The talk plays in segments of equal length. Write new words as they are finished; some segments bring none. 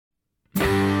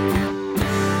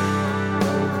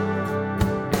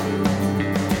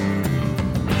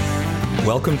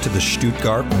Welcome to the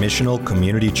Stuttgart Missional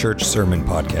Community Church Sermon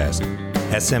Podcast.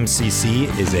 SMCC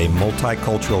is a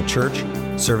multicultural church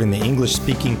serving the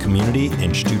English-speaking community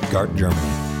in Stuttgart, Germany.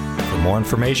 For more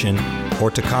information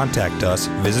or to contact us,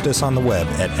 visit us on the web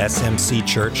at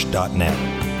smcchurch.net.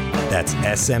 That's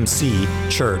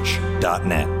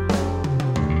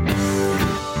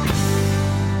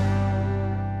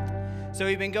smcchurch.net. So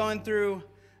we've been going through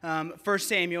 1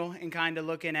 Samuel and kind of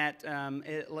looking at,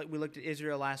 we looked at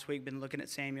Israel last week, been looking at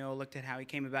Samuel, looked at how he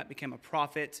came about, became a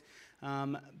prophet.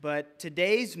 But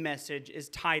today's message is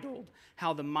titled,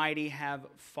 How the Mighty Have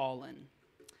Fallen.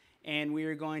 And we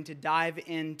are going to dive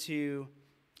into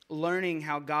learning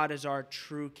how God is our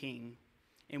true king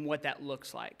and what that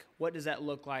looks like. What does that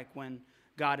look like when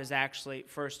God is actually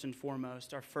first and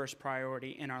foremost, our first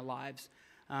priority in our lives?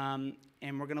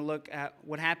 And we're going to look at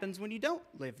what happens when you don't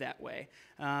live that way,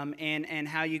 and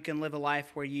how you can live a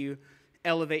life where you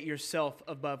elevate yourself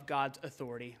above God's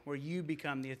authority, where you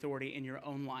become the authority in your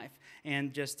own life,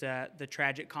 and just the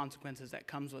tragic consequences that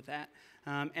comes with that.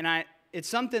 It's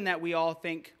something that we all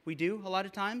think we do a lot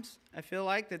of times. I feel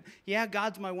like that, yeah,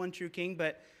 God's my one true king,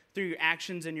 but through your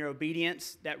actions and your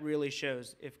obedience, that really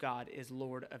shows if God is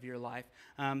Lord of your life.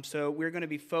 So we're going to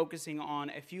be focusing on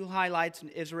a few highlights in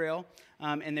Israel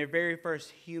and their very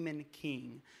first human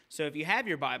king. So if you have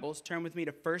your Bibles, turn with me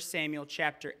to 1 Samuel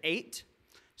chapter 8,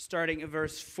 starting at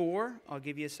verse 4. I'll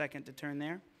give you a second to turn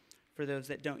there for those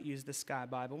that don't use the Sky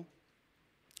Bible.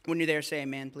 When you're there, say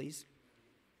amen, please.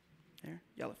 There,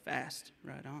 y'all are fast.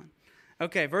 Right on.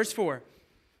 Okay, verse 4.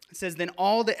 It says, Then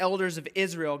all the elders of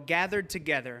Israel gathered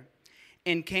together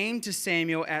and came to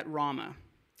Samuel at Ramah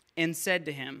and said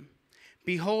to him,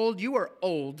 Behold, you are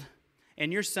old,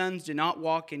 and your sons do not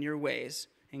walk in your ways.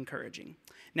 Encouraging.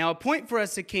 Now appoint for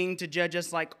us a king to judge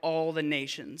us like all the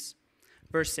nations.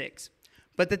 Verse 6.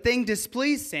 But the thing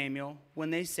displeased Samuel when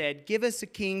they said, Give us a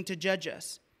king to judge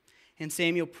us. And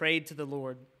Samuel prayed to the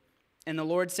Lord. And the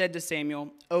Lord said to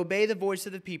Samuel, Obey the voice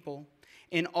of the people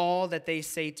in all that they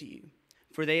say to you.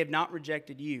 For they have not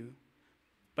rejected you,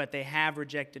 but they have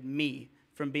rejected me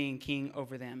from being king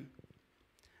over them.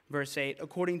 Verse 8,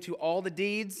 According to all the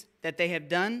deeds that they have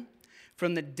done,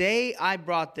 from the day I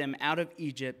brought them out of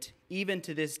Egypt, even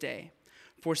to this day,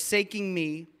 forsaking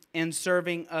me and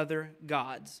serving other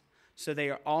gods, so they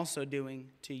are also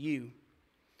doing to you.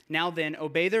 Now then,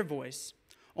 obey their voice.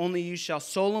 Only you shall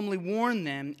solemnly warn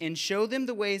them and show them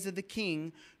the ways of the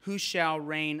king who shall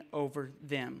reign over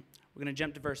them. We're going to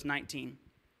jump to verse 19.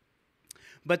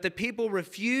 But the people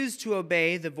refused to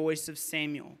obey the voice of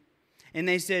Samuel. And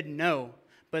they said, No,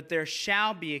 but there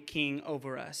shall be a king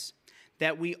over us,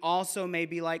 that we also may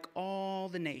be like all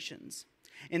the nations,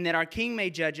 and that our king may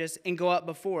judge us and go up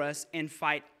before us and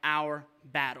fight our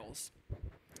battles.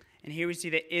 And here we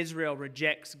see that Israel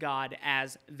rejects God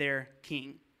as their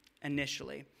king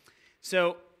initially.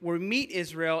 So we meet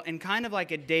Israel in kind of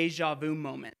like a deja vu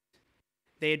moment.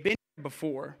 They had been here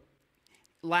before.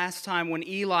 Last time when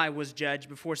Eli was judged,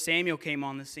 before Samuel came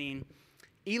on the scene,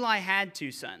 Eli had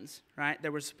two sons, right?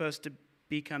 That were supposed to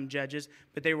become judges,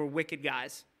 but they were wicked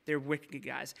guys. They were wicked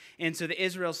guys. And so the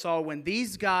Israel saw when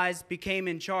these guys became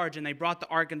in charge and they brought the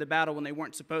ark into battle when they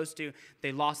weren't supposed to,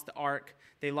 they lost the ark.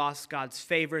 They lost God's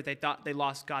favor. They thought they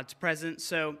lost God's presence.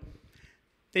 So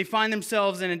they find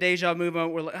themselves in a deja vu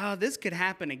moment where, oh, this could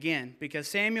happen again. Because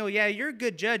Samuel, yeah, you're a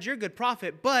good judge, you're a good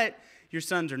prophet, but your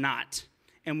sons are not.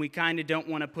 And we kind of don't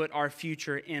want to put our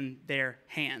future in their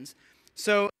hands.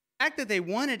 So the fact that they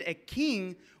wanted a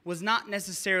king was not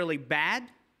necessarily bad,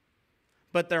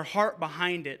 but their heart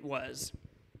behind it was.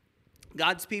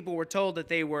 God's people were told that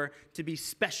they were to be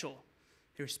special.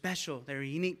 They were special, they were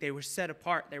unique, they were set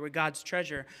apart, they were God's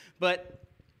treasure. But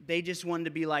they just wanted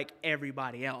to be like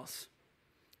everybody else.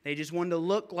 They just wanted to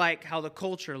look like how the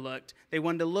culture looked. They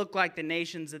wanted to look like the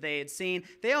nations that they had seen.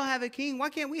 They all have a king. Why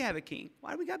can't we have a king?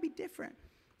 Why do we got to be different?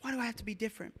 Why do I have to be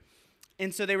different?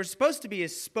 And so they were supposed to be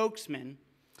his spokesman.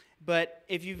 But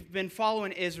if you've been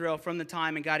following Israel from the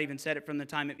time, and God even said it from the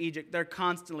time of Egypt, they're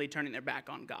constantly turning their back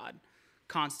on God.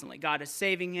 Constantly. God is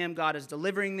saving him. God is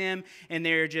delivering them. And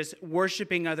they're just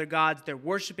worshiping other gods. They're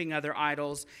worshiping other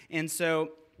idols. And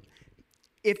so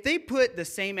if they put the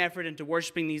same effort into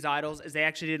worshiping these idols as they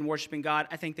actually did in worshiping God,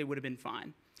 I think they would have been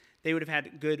fine. They would have had a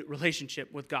good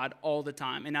relationship with God all the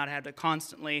time and not had to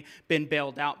constantly been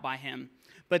bailed out by him.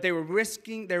 But they were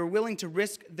willing to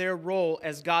risk their role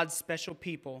as God's special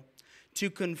people to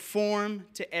conform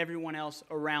to everyone else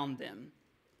around them.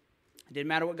 It didn't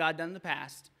matter what God had done in the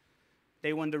past.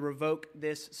 They wanted to revoke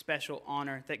this special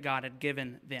honor that God had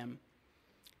given them.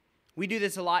 We do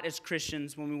this a lot as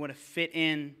Christians when we want to fit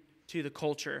in to the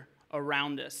culture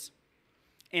around us.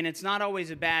 And it's not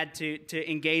always bad to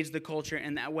engage the culture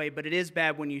in that way, but it is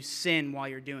bad when you sin while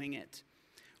you're doing it.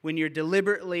 When you're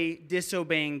deliberately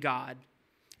disobeying God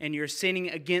and you're sinning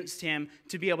against Him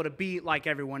to be able to be like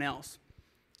everyone else.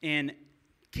 And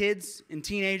kids and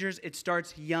teenagers, it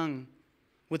starts young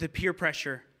with the peer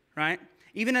pressure, right?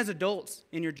 Even as adults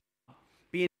in your job,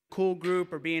 being in a cool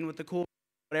group or being with the cool,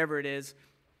 whatever it is,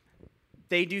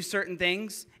 they do certain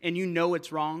things and you know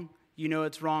it's wrong. You know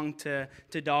it's wrong to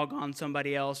dog on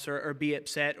somebody else or be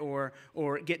upset or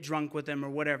get drunk with them or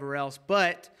whatever else.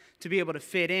 But to be able to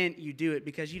fit in, you do it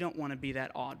because you don't want to be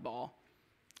that oddball.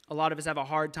 A lot of us have a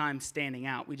hard time standing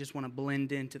out. We just want to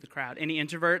blend into the crowd. Any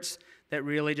introverts that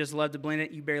really just love to blend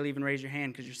in? You barely even raise your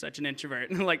hand because you're such an introvert.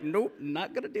 And they're like, nope,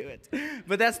 not going to do it.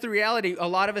 But that's the reality. A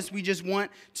lot of us, we just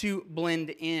want to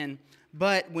blend in.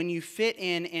 But when you fit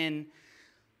in and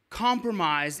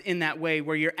compromise in that way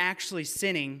where you're actually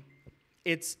sinning,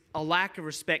 it's a lack of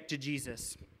respect to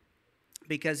Jesus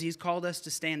because He's called us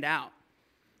to stand out.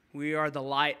 We are the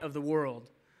light of the world.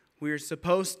 We're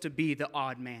supposed to be the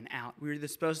odd man out. We're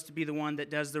supposed to be the one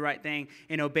that does the right thing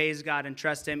and obeys God and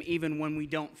trusts Him even when we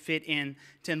don't fit in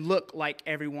to look like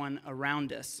everyone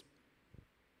around us.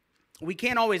 We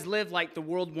can't always live like the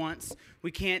world wants.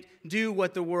 We can't do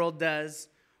what the world does.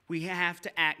 We have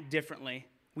to act differently.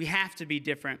 We have to be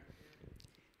different.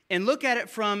 And look at it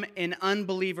from an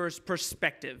unbeliever's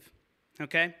perspective,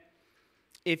 okay?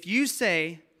 If you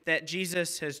say that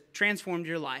Jesus has transformed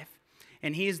your life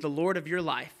and He is the Lord of your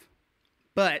life,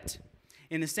 but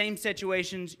in the same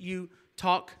situations you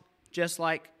talk just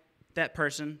like that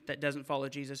person that doesn't follow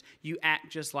Jesus, you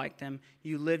act just like them,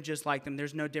 you live just like them,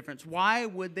 there's no difference. Why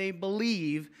would they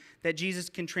believe that Jesus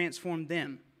can transform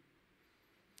them?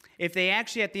 If they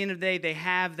actually, at the end of the day, they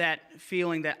have that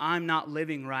feeling that I'm not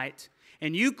living right,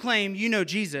 and you claim you know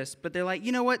Jesus, but they're like,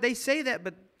 you know what, they say that,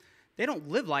 but they don't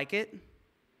live like it.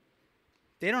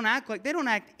 They don't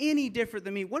act any different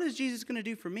than me. What is Jesus going to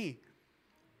do for me?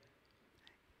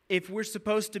 If we're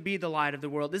supposed to be the light of the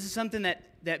world, this is something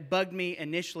that bugged me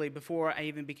initially before I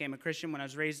even became a Christian when I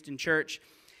was raised in church.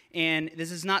 And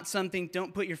this is not something,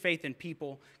 don't put your faith in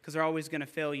people because they're always going to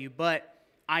fail you. But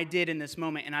I did in this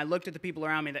moment, and I looked at the people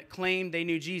around me that claimed they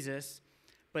knew Jesus,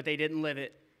 but they didn't live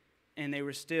it. And they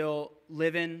were still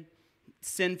living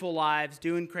sinful lives,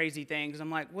 doing crazy things.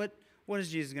 I'm like, what is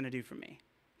Jesus going to do for me?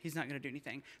 He's not going to do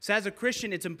anything. So as a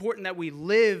Christian, it's important that we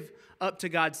live up to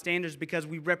God's standards because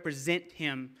we represent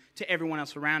Him to everyone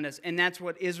else around us. And that's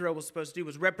what Israel was supposed to do,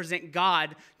 was represent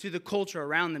God to the culture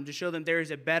around them, to show them there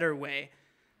is a better way.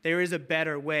 There is a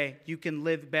better way. You can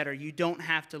live better. You don't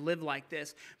have to live like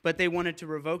this. But they wanted to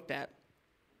revoke that.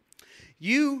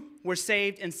 You were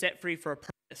saved and set free for a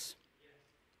purpose.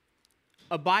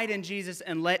 Abide in Jesus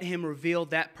and let Him reveal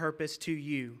that purpose to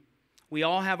you. We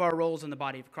all have our roles in the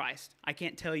body of Christ. I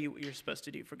can't tell you what you're supposed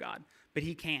to do for God, but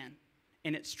He can,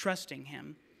 and it's trusting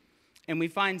Him. And we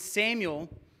find Samuel,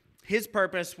 his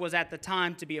purpose was at the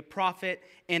time to be a prophet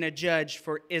and a judge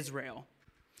for Israel.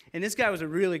 And this guy was a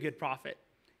really good prophet.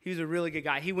 He was a really good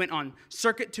guy. He went on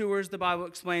circuit tours, the Bible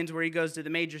explains, where he goes to the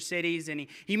major cities, and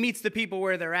he meets the people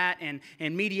where they're at and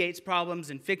mediates problems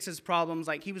and fixes problems.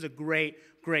 Like, he was a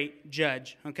great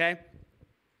judge, okay?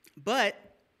 But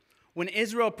when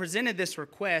Israel presented this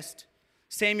request,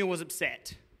 Samuel was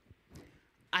upset.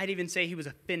 I'd even say he was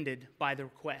offended by the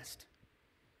request.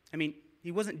 I mean,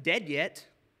 he wasn't dead yet.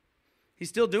 He's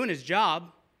still doing his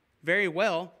job very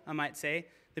well, I might say.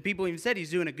 The people even said he's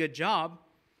doing a good job.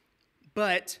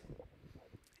 But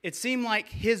it seemed like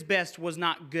his best was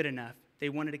not good enough. They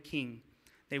wanted a king.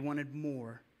 They wanted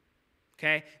more.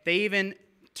 Okay? They even,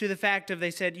 to the fact of,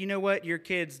 they said, you know what? Your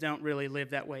kids don't really live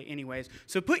that way anyways.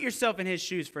 So put yourself in his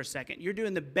shoes for a second. You're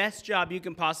doing the best job you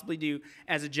can possibly do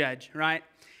as a judge, right?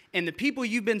 And the people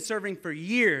you've been serving for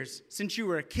years, since you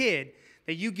were a kid,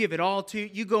 that you give it all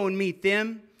to, you go and meet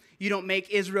them. You don't make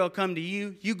Israel come to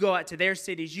you. You go out to their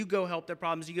cities. You go help their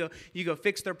problems. You go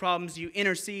fix their problems. You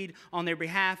intercede on their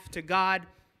behalf to God.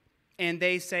 And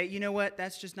they say, you know what?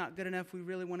 That's just not good enough. We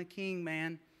really want a king,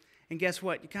 man. And guess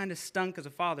what? You kind of stunk as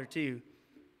a father, too.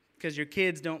 Because your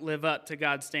kids don't live up to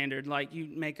God's standard. Like you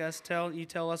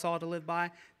tell us all to live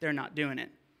by. They're not doing it.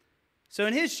 So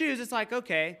in his shoes, it's like,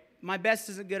 okay, my best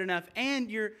isn't good enough. And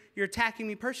you're attacking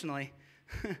me personally.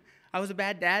 I was a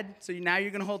bad dad. So now you're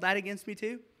going to hold that against me,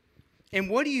 too? And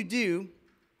what do you do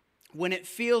when it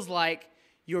feels like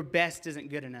your best isn't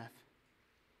good enough?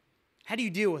 How do you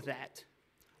deal with that?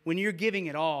 When you're giving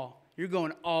it all, you're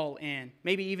going all in.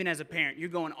 Maybe even as a parent, you're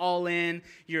going all in.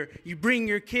 You bring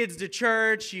your kids to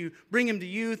church, you bring them to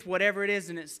youth, whatever it is,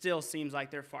 and it still seems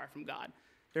like they're far from God.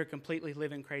 They're completely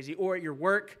living crazy. Or at your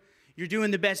work, You're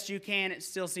doing the best you can. It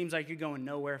still seems like you're going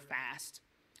nowhere fast.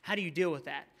 How do you deal with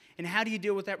that? And how do you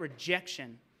deal with that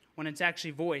rejection when it's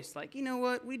actually voiced? Like, you know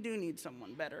what? We do need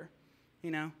someone better.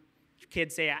 You know, your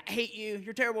kids say, I hate you.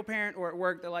 You're a terrible parent. Or at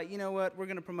work, they're like, you know what? We're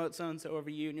going to promote so-and-so over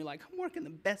you. And you're like, I'm working the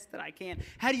best that I can.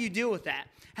 How do you deal with that?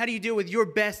 How do you deal with your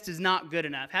best is not good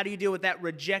enough? How do you deal with that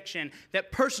rejection,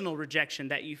 that personal rejection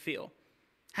that you feel?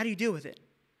 How do you deal with it?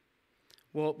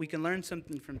 Well, we can learn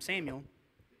something from Samuel,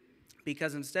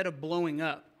 because instead of blowing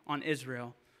up on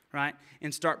Israel, right,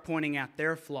 and start pointing out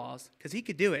their flaws, because he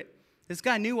could do it. This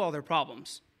guy knew all their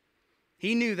problems.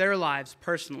 He knew their lives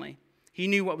personally. He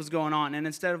knew what was going on. And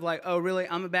instead of like, oh, really,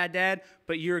 I'm a bad dad,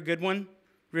 but you're a good one?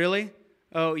 Really?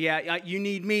 Oh, yeah, you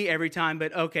need me every time,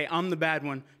 but okay, I'm the bad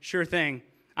one. Sure thing.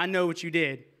 I know what you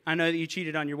did. I know that you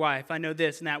cheated on your wife. I know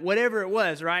this and that. Whatever it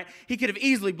was, right? He could have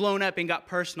easily blown up and got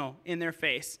personal in their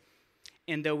face.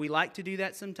 And though we like to do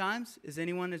that sometimes, is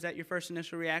that your first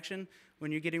initial reaction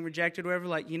when you're getting rejected or whatever?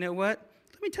 Like, you know what?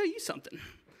 Let me tell you something.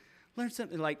 Learn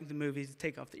something like the movies,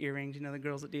 take off the earrings, you know, the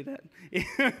girls that do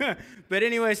that. But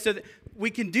anyway, so we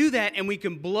can do that and we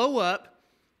can blow up,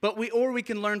 or we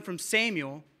can learn from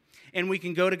Samuel and we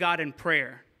can go to God in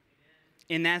prayer.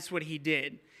 And that's what he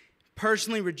did.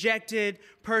 Personally rejected,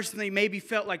 personally maybe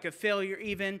felt like a failure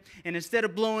even. And instead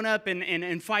of blowing up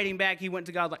and fighting back, he went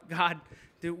to God like, God,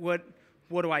 what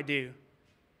do I do?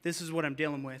 This is what I'm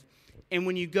dealing with. And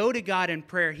when you go to God in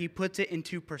prayer, he puts it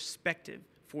into perspective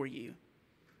for you.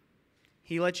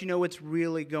 He lets you know what's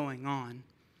really going on.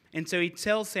 And so he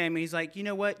tells Samuel, he's like, you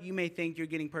know what? You may think you're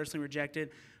getting personally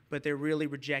rejected, but they're really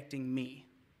rejecting me.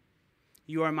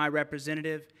 You are my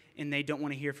representative, and they don't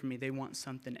want to hear from me. They want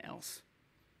something else.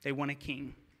 They want a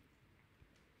king.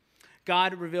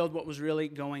 God revealed what was really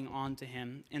going on to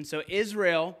him. And so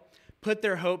Israel put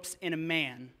their hopes in a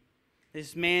man.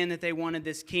 This man that they wanted,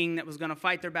 this king that was going to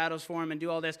fight their battles for him and do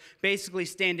all this, basically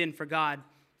stand in for God.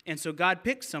 And so God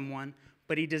picks someone,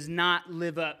 but he does not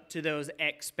live up to those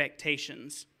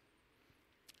expectations.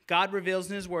 God reveals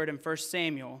in his word in 1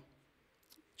 Samuel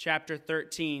chapter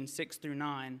 13, 6 through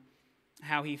 9,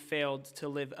 how he failed to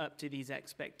live up to these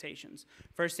expectations.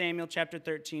 1 Samuel chapter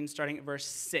 13, starting at verse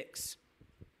 6.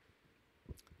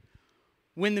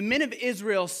 When the men of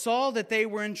Israel saw that they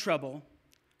were in trouble,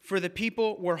 for the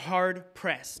people were hard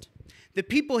pressed, the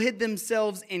people hid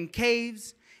themselves in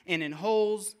caves and in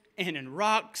holes and in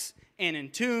rocks and in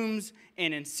tombs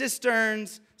and in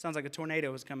cisterns. Sounds like a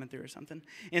tornado was coming through or something.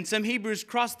 And some Hebrews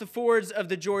crossed the fords of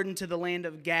the Jordan to the land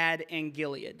of Gad and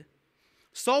Gilead.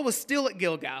 Saul was still at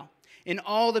Gilgal, and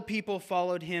all the people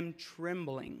followed him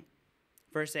trembling.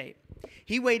 Verse 8.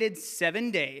 He waited 7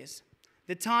 days,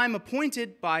 the time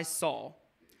appointed by Saul.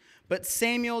 But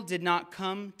Samuel did not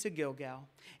come to Gilgal,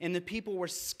 and the people were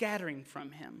scattering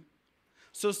from him.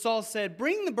 So Saul said,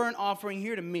 bring the burnt offering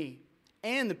here to me,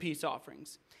 and the peace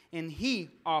offerings. And he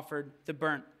offered the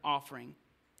burnt offering.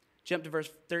 Jump to verse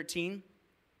 13.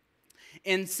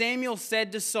 And Samuel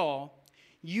said to Saul,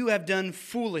 you have done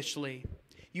foolishly.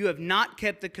 You have not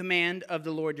kept the command of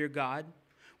the Lord your God,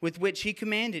 with which he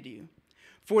commanded you.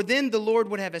 For then the Lord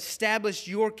would have established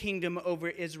your kingdom over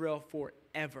Israel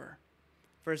forever.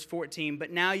 Verse 14,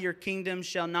 but now your kingdom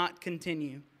shall not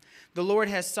continue. The Lord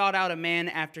has sought out a man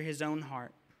after his own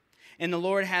heart, and the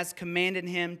Lord has commanded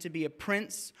him to be a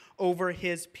prince over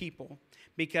his people,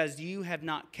 because you have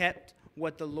not kept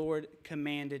what the Lord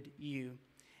commanded you.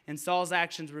 And Saul's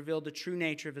actions revealed the true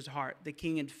nature of his heart. The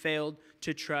king had failed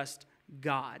to trust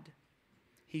God.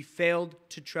 He failed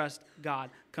to trust God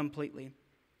completely.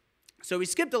 So we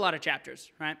skipped a lot of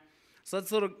chapters, right? So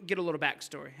let's get a little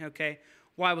backstory, okay?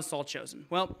 Why was Saul chosen?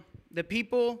 Well, the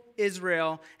people,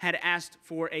 Israel, had asked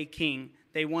for a king.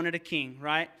 They wanted a king,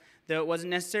 right? Though it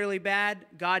wasn't necessarily bad,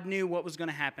 God knew what was going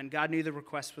to happen. God knew the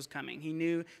request was coming. He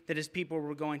knew that his people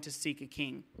were going to seek a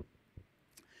king.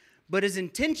 But his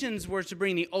intentions were to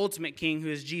bring the ultimate king, who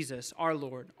is Jesus, our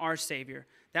Lord, our Savior.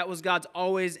 That was God's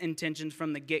always intentions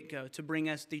from the get-go, to bring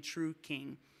us the true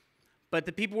king. But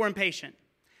the people were impatient.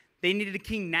 They needed a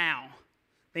king now.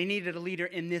 They needed a leader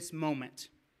in this moment.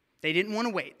 They didn't want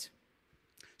to wait.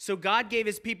 So God gave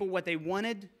his people what they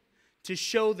wanted to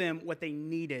show them what they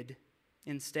needed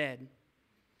instead.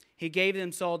 He gave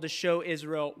them Saul to show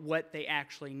Israel what they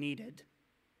actually needed.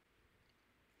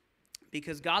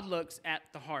 Because God looks at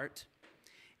the heart,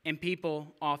 and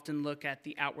people often look at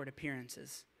the outward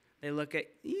appearances. They look at,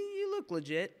 you look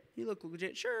legit. You look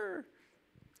legit, sure.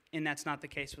 And that's not the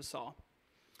case with Saul.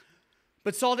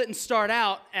 But Saul didn't start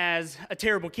out as a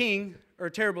terrible king or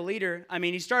a terrible leader. I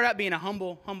mean, he started out being a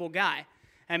humble guy.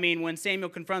 I mean, when Samuel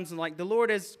confronts him, like, the Lord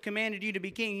has commanded you to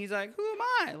be king, he's like, who am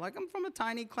I? Like, I'm from a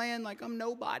tiny clan, like, I'm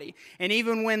nobody. And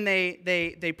even when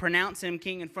they pronounce him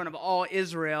king in front of all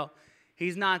Israel,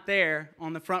 he's not there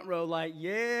on the front row like,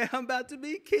 yeah, I'm about to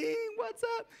be king, what's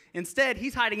up? Instead,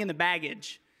 he's hiding in the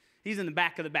baggage. He's in the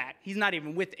back of the back. He's not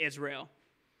even with Israel.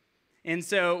 And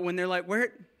so when they're like, where's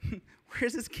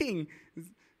this king?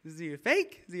 Is he a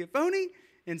fake? Is he a phony?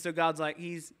 And so God's like,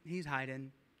 he's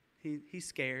hiding. He's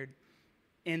scared.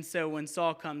 And so when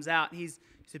Saul comes out, he's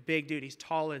a big dude. He's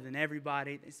taller than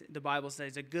everybody. The Bible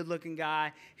says he's a good-looking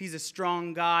guy. He's a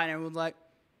strong guy. And everyone's like,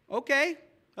 okay,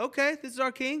 this is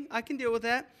our king. I can deal with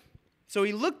that. So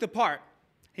he looked the part.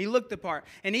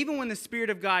 And even when the Spirit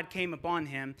of God came upon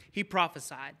him, he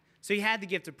prophesied. So he had the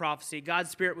gift of prophecy. God's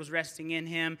Spirit was resting in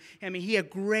him. I mean, he had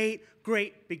great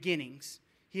beginnings.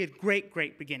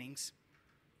 Great beginnings.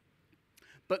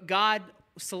 But God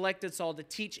selected Saul to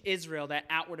teach Israel that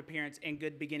outward appearance and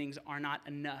good beginnings are not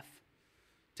enough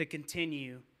to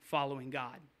continue following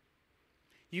God.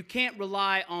 You can't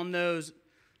rely on those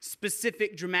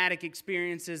specific dramatic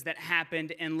experiences that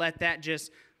happened and let that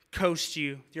just coast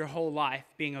you your whole life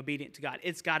being obedient to God.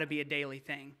 It's got to be a daily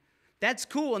thing. That's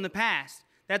cool in the past.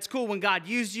 That's cool when God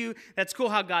used you. That's cool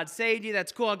how God saved you.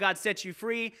 That's cool how God set you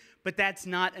free. But that's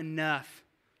not enough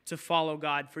to follow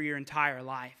God for your entire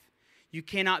life. You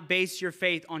cannot base your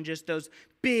faith on just those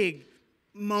big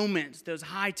moments, those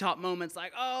high top moments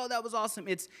like, oh, that was awesome.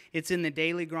 It's in the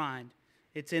daily grind.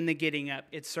 It's in the getting up.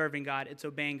 It's serving God. It's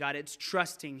obeying God. It's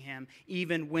trusting Him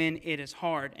even when it is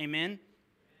hard. Amen?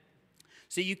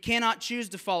 So you cannot choose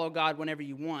to follow God whenever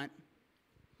you want.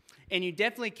 And you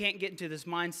definitely can't get into this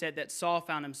mindset that Saul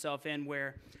found himself in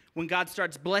where when God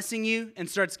starts blessing you and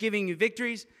starts giving you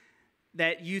victories,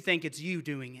 that you think it's you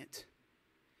doing it.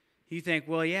 You think,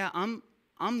 well, yeah, I'm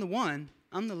the one.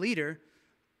 I'm the leader.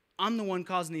 I'm the one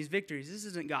causing these victories. This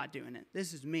isn't God doing it.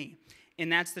 This is me. And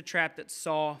that's the trap that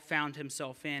Saul found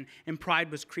himself in. And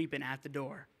pride was creeping at the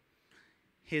door.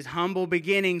 His humble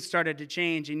beginnings started to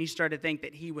change, and he started to think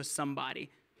that he was somebody.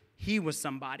 He was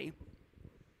somebody.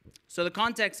 So the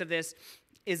context of this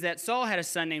is that Saul had a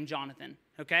son named Jonathan,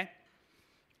 okay?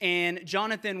 And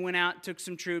Jonathan went out, took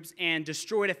some troops, and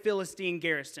destroyed a Philistine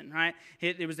garrison, right?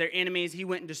 It was their enemies. He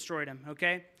went and destroyed them,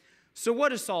 okay? So what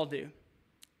does Saul do?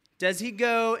 Does he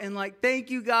go and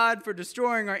thank you, God, for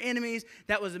destroying our enemies?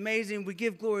 That was amazing. We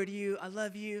give glory to you. I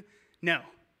love you. No,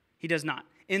 he does not.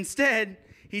 Instead,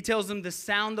 he tells them to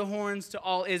sound the horns to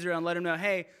all Israel and let them know,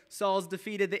 hey, Saul's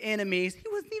defeated the enemies. He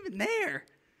wasn't even there.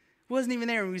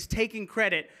 He was taking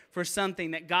credit for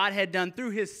something that God had done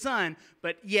through his son,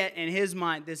 but yet in his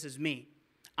mind, this is me.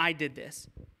 I did this.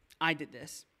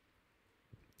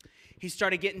 He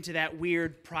started getting to that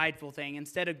weird, prideful thing.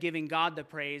 Instead of giving God the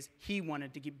praise, he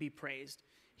wanted to be praised.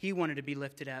 He wanted to be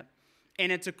lifted up. And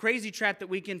it's a crazy trap that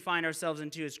we can find ourselves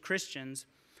into as Christians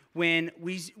when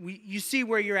you see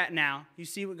where you're at now, you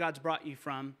see what God's brought you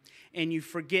from, and you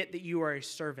forget that you are a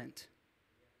servant.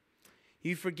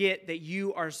 You forget that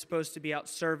you are supposed to be out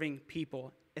serving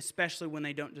people, especially when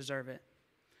they don't deserve it.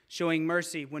 Showing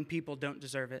mercy when people don't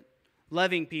deserve it.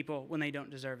 Loving people when they don't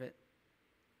deserve it.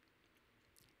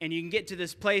 And you can get to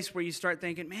this place where you start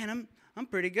thinking, man, I'm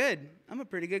pretty good. I'm a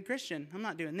pretty good Christian. I'm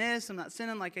not doing this. I'm not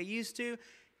sinning like I used to.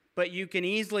 But you can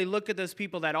easily look at those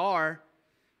people that are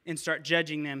and start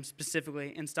judging them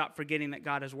specifically and stop forgetting that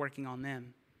God is working on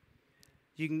them.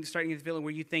 You can start getting the feeling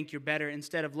where you think you're better.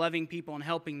 Instead of loving people and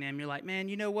helping them, you're like, man,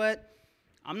 you know what?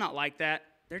 I'm not like that.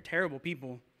 They're terrible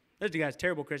people. This guy's a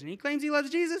terrible Christian. He claims he loves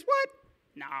Jesus. What?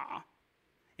 Nah.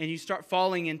 And you start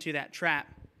falling into that trap.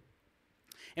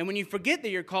 And when you forget that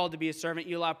you're called to be a servant,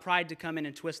 you allow pride to come in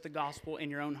and twist the gospel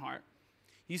in your own heart.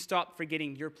 You stop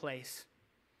forgetting your place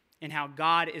and how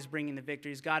God is bringing the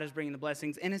victories, God is bringing the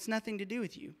blessings, and it's nothing to do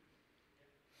with you.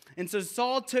 And so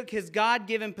Saul took his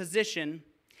God-given position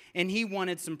and he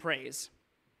wanted some praise.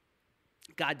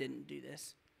 God didn't do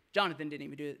this. Jonathan didn't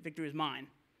even do it. Victory is mine.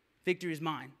 Victory is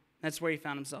mine. That's where he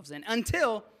found himself in.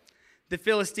 Until the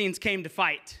Philistines came to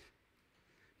fight.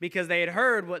 Because they had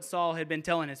heard what Saul had been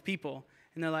telling his people.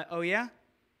 And they're like, oh yeah?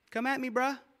 Come at me,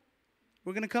 bruh.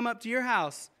 We're going to come up to your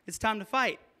house. It's time to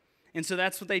fight. And so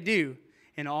that's what they do.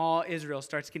 And all Israel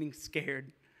starts getting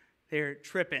scared. They're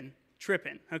tripping,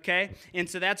 okay? And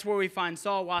so that's where we find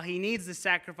Saul. While he needs the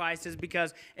sacrifices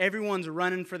because everyone's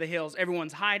running for the hills.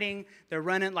 Everyone's hiding. They're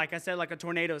running, like I said, like a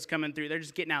tornado is coming through. They're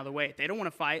just getting out of the way. They don't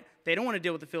want to fight. They don't want to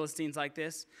deal with the Philistines like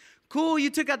this. Cool, you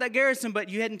took out that garrison, but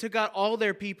you hadn't took out all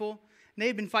their people. And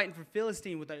they've been fighting for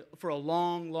Philistine for a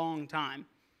long, long time.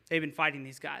 They've been fighting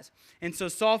these guys. And so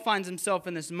Saul finds himself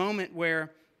in this moment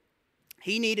where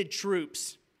he needed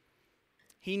troops.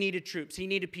 He needed troops. He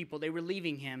needed people. They were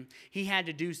leaving him. He had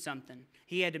to do something.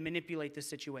 He had to manipulate the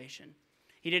situation.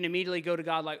 He didn't immediately go to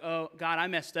God like, oh, God, I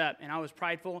messed up and I was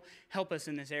prideful. Help us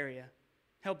in this area.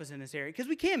 Help us in this area. Because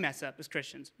we can mess up as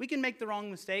Christians. We can make the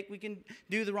wrong mistake. We can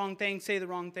do the wrong thing, say the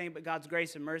wrong thing, but God's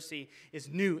grace and mercy is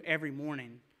new every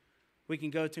morning. We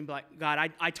can go to him and be like,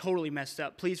 God, I totally messed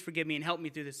up. Please forgive me and help me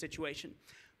through this situation.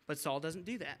 But Saul doesn't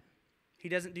do that. He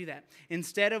doesn't do that.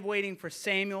 Instead of waiting for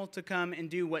Samuel to come and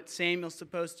do what Samuel's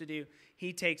supposed to do,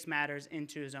 he takes matters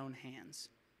into his own hands.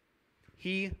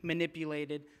 He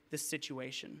manipulated the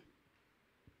situation.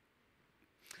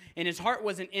 And his heart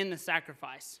wasn't in the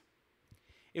sacrifice.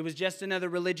 It was just another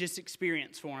religious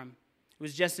experience for him. It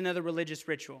was just another religious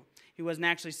ritual. He wasn't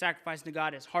actually sacrificing to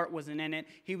God. His heart wasn't in it.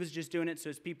 He was just doing it so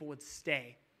his people would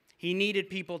stay. He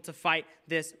needed people to fight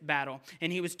this battle.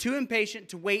 And he was too impatient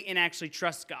to wait and actually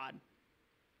trust God.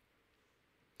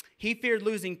 He feared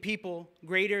losing people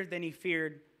greater than he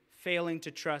feared failing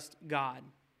to trust God.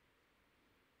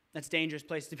 That's a dangerous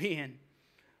place to be in.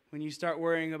 When you start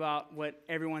worrying about what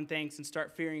everyone thinks and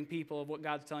start fearing people of what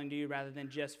God's telling you rather than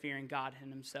just fearing God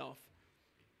and himself.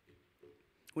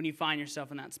 When you find yourself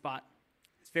in that spot.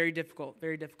 It's very difficult,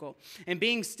 very difficult. And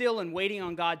being still and waiting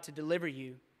on God to deliver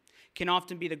you can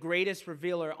often be the greatest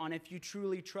revealer on if you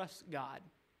truly trust God.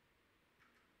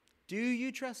 Do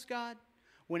you trust God?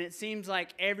 When it seems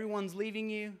like everyone's leaving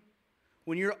you,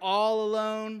 when you're all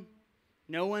alone,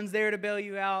 no one's there to bail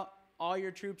you out, all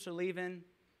your troops are leaving,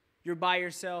 you're by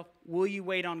yourself, will you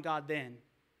wait on God then?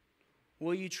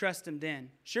 Will you trust him then?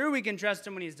 Sure, we can trust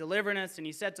him when he's delivering us and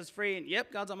he sets us free, and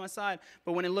yep, God's on my side.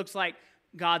 But when it looks like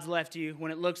God's left you,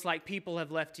 when it looks like people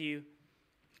have left you,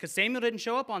 because Samuel didn't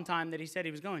show up on time that he said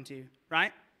he was going to,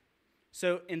 right?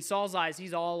 So in Saul's eyes,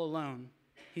 he's all alone.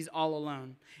 He's all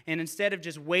alone. And instead of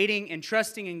just waiting and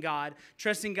trusting in God,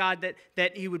 trusting God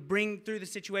that he would bring through the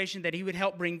situation, that he would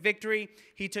help bring victory,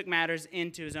 he took matters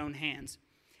into his own hands.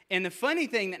 And the funny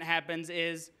thing that happens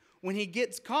is when he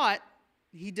gets caught,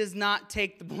 he does not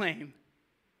take the blame.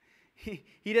 He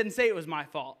didn't say it was my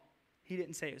fault. He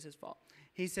didn't say it was his fault.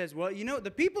 He says, well, you know,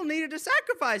 the people needed a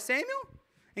sacrifice, Samuel.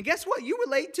 And guess what? You were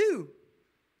late too.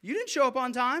 You didn't show up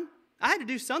on time. I had to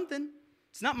do something.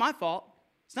 It's not my fault.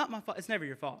 It's not my fault. It's never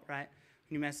your fault, right?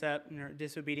 When you mess up and are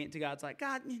disobedient to God, it's like,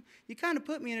 God, you kind of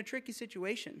put me in a tricky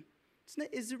situation.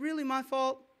 Is it really my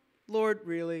fault? Lord,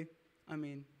 really? I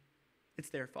mean, it's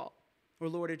their fault. Or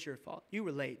Lord, it's your fault. You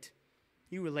were late.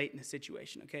 You were late in the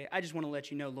situation, okay? I just want to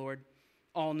let you know, Lord,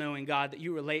 all-knowing God, that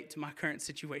you were late to my current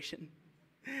situation.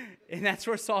 And that's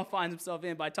where Saul finds himself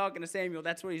in. By talking to Samuel,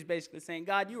 that's what he's basically saying.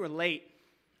 God, you were late.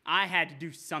 I had to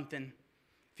do something.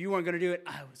 If you weren't going to do it,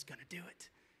 I was going to do it.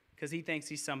 Because he thinks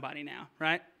he's somebody now,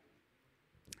 right?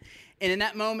 And in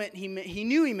that moment, he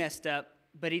knew he messed up,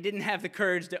 but he didn't have the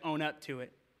courage to own up to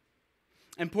it.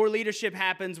 And poor leadership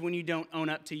happens when you don't own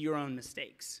up to your own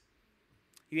mistakes.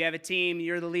 You have a team,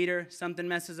 you're the leader, something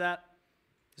messes up.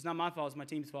 It's not my fault, it's my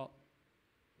team's fault.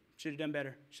 Should have done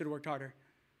better, should have worked harder.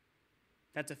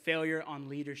 That's a failure on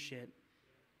leadership.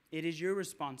 It is your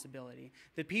responsibility.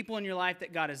 The people in your life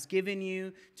that God has given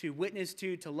you to witness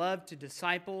to love, to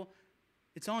disciple,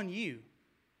 it's on you.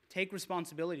 Take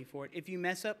responsibility for it. If you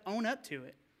mess up, own up to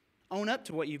it. Own up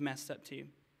to what you've messed up to.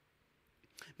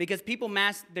 Because people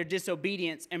mask their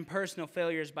disobedience and personal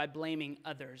failures by blaming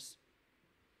others.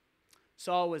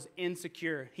 Saul was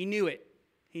insecure. He knew it.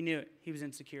 He knew it. He was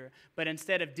insecure. But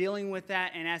instead of dealing with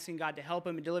that and asking God to help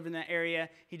him and deliver in that area,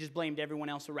 he just blamed everyone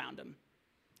else around him.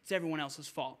 It's everyone else's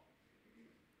fault.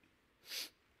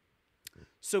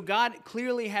 So God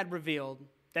clearly had revealed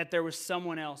that there was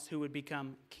someone else who would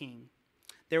become king.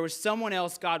 There was someone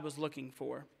else God was looking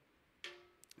for.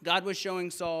 God was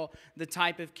showing Saul the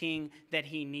type of king that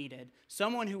he needed.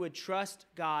 Someone who would trust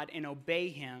God and obey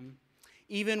him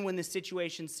even when the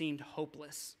situation seemed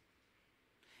hopeless.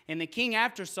 And the king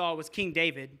after Saul was King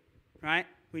David, right?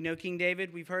 We know King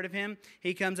David. We've heard of him.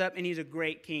 He comes up and he's a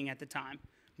great king at the time.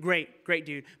 Great, great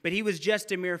dude. But he was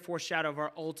just a mere foreshadow of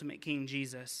our ultimate King,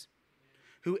 Jesus,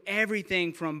 who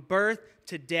everything from birth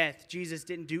to death, Jesus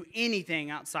didn't do anything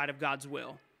outside of God's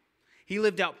will. He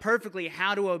lived out perfectly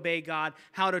how to obey God,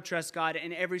 how to trust God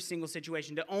in every single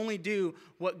situation, to only do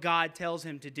what God tells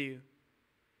him to do.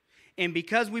 And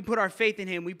because we put our faith in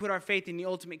him, we put our faith in the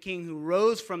ultimate king who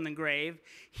rose from the grave.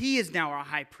 He is now our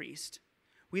high priest.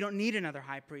 We don't need another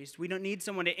high priest. We don't need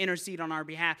someone to intercede on our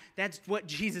behalf. That's what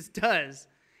Jesus does.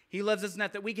 He loves us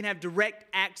enough that we can have direct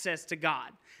access to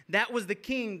God. That was the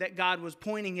king that God was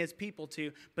pointing his people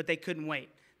to, but they couldn't wait.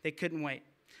 They couldn't wait.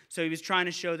 So he was trying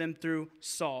to show them through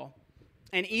Saul.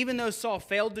 And even though Saul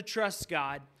failed to trust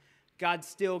God, God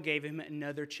still gave him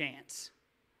another chance.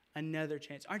 Another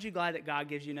chance. Aren't you glad that God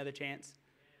gives you another chance?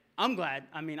 I'm glad.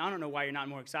 I mean, I don't know why you're not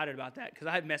more excited about that, because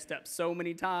I've messed up so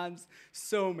many times.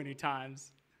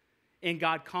 And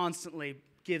God constantly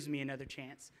gives me another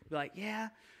chance. Be like, yeah,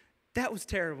 that was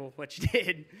terrible what you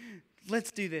did.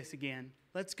 Let's do this again.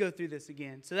 Let's go through this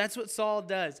again. So that's what Saul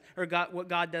does, or what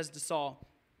God does to Saul.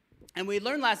 And we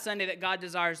learned last Sunday that God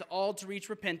desires all to reach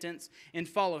repentance and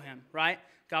follow him, right?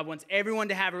 God wants everyone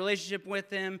to have a relationship with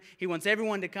him. He wants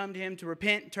everyone to come to him to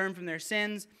repent, turn from their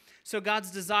sins. So God's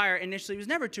desire initially was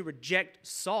never to reject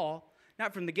Saul.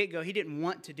 Not from the get-go. He didn't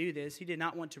want to do this. He did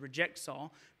not want to reject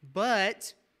Saul.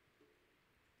 But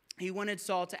he wanted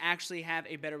Saul to actually have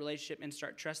a better relationship and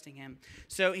start trusting him.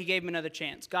 So he gave him another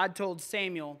chance. God told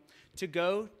Samuel to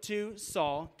go to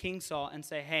Saul, King Saul, and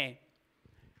say, hey,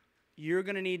 you're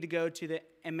going to need to go to the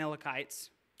Amalekites,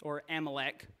 or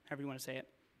Amalek, however you want to say it.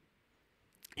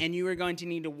 And you are going to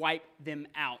need to wipe them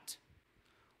out.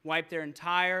 Wipe their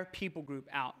entire people group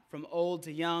out, from old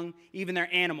to young, even their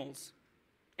animals,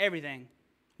 everything.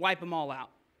 Wipe them all out.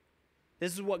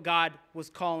 This is what God was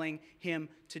calling him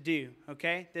to do,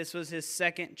 okay? This was his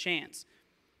second chance.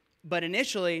 But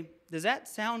initially, does that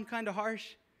sound kind of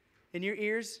harsh in your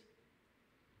ears?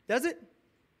 Does it?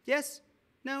 Yes?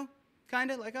 No?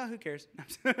 Kind of? Like, oh, who cares?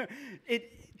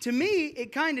 To me,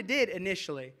 it kind of did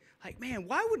initially. Like, man,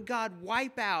 why would God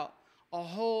wipe out a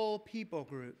whole people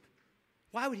group?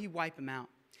 Why would he wipe them out?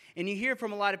 And you hear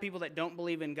from a lot of people that don't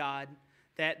believe in God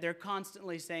that they're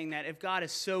constantly saying that if God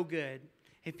is so good,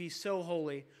 if he's so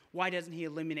holy, why doesn't he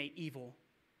eliminate evil?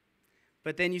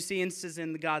 But then you see instances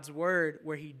in God's word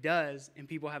where he does, and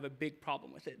people have a big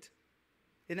problem with it.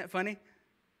 Isn't that funny?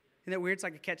 Isn't that weird? It's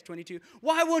like a catch-22.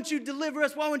 Why won't you deliver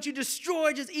us? Why won't you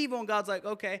destroy just evil? And God's like,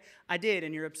 okay, I did,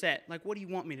 and you're upset. Like, what do you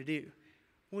want me to do?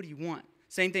 What do you want?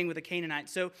 Same thing with the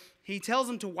Canaanites. So he tells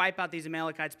them to wipe out these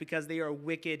Amalekites because they are a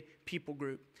wicked people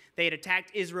group. They had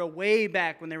attacked Israel way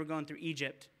back when they were going through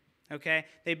Egypt. Okay?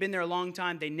 They've been there a long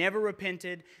time. They never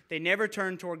repented. They never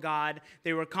turned toward God.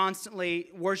 They were constantly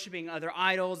worshiping other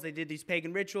idols. They did these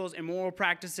pagan rituals, immoral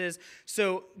practices.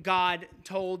 So God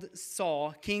told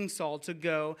Saul, King Saul, to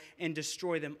go and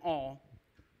destroy them all.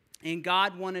 And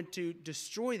God wanted to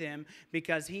destroy them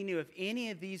because he knew if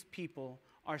any of these people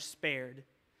are spared,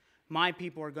 my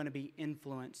people are going to be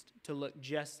influenced to look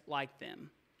just like them.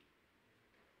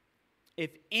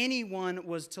 If anyone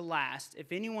was to last,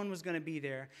 if anyone was going to be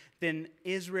there, then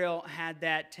Israel had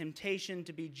that temptation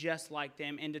to be just like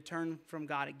them and to turn from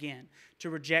God again, to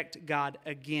reject God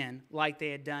again, like they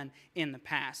had done in the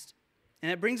past.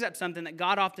 And it brings up something that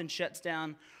God often shuts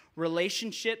down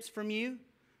relationships from you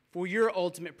for your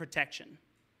ultimate protection.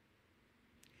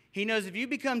 He knows if you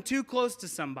become too close to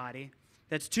somebody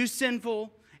that's too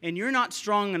sinful, and you're not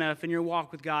strong enough in your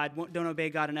walk with God, don't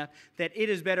obey God enough, that it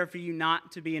is better for you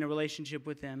not to be in a relationship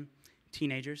with them,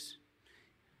 teenagers,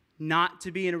 not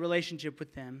to be in a relationship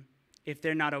with them if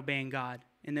they're not obeying God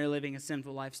and they're living a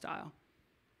sinful lifestyle.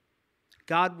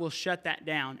 God will shut that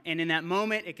down. And in that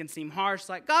moment, it can seem harsh,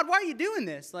 like, God, why are you doing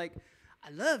this? Like, I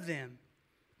love them.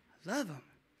 I love them.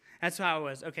 That's how I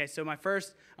was. Okay, so I'm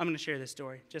going to share this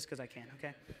story just because I can,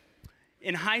 okay?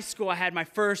 In high school, I had my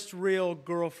first real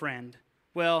girlfriend.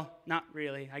 Well, not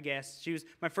really, I guess. She was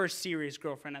my first serious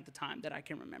girlfriend at the time that I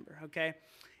can remember, okay?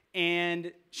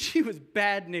 And she was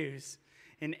bad news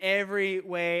in every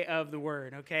way of the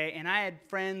word, okay? And I had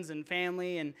friends and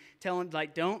family and telling,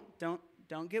 like, don't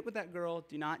get with that girl.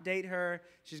 Do not date her.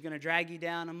 She's going to drag you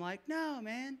down. I'm like, no,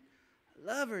 man. I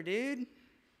love her, dude.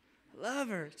 I love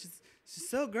her. She's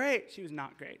so great. She was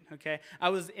not great, okay? I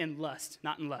was in lust,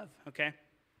 not in love, okay?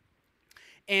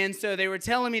 And so they were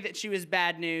telling me that she was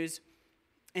bad news.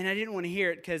 And I didn't want to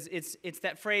hear it because it's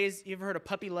that phrase, you ever heard of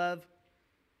puppy love?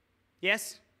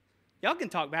 Yes? Y'all can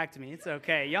talk back to me. It's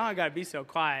okay. Y'all ain't got to be so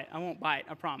quiet. I won't bite,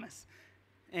 I promise.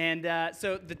 And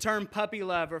so the term puppy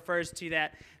love refers to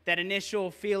that initial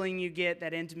feeling you get,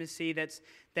 that intimacy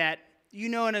that you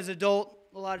know, and as an adult,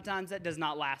 a lot of times that does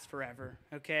not last forever,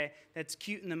 okay? That's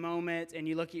cute in the moment, and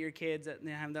you look at your kids that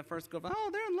have that first girlfriend, oh,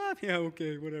 they're in love. Yeah,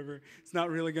 okay, whatever. It's not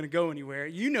really going to go anywhere.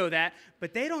 You know that,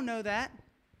 but they don't know that.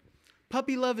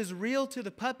 Puppy love is real to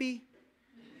the puppy.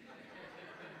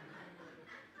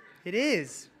 It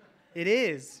is. It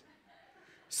is.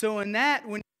 So when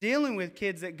you're dealing with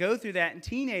kids that go through that and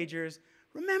teenagers,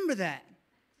 remember that.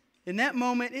 In that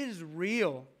moment, it is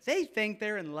real. They think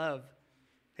they're in love.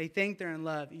 They think they're in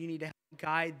love. You need to help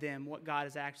guide them what God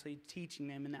is actually teaching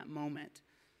them in that moment.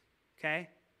 Okay?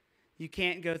 You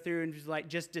can't go through and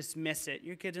just dismiss it.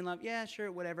 Your kid's in love, yeah,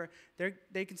 sure, whatever.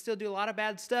 They can still do a lot of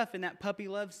bad stuff in that puppy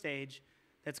love stage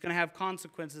that's going to have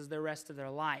consequences the rest of their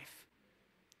life.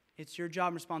 It's your job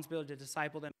and responsibility to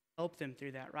disciple them, help them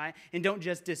through that, right? And don't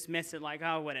just dismiss it like,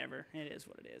 oh, whatever, it is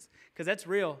what it is. Because that's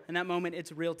real. In that moment,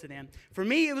 it's real to them. For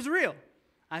me, it was real.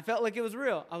 I felt like it was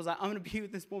real. I was like, I'm going to be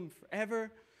with this woman forever.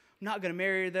 I'm not going to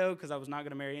marry her, though, because I was not going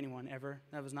to marry anyone ever.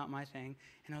 That was not my thing.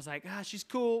 And I was like, she's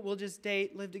cool. We'll just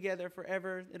date, live together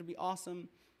forever. It'll be awesome.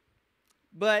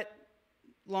 But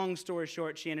long story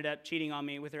short, she ended up cheating on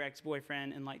me with her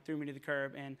ex-boyfriend and threw me to the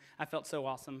curb, and I felt so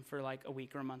awesome for a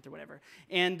week or a month or whatever.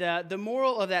 And the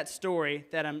moral of that story,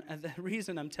 the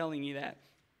reason I'm telling you that,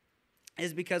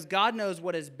 is because God knows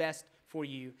what is best for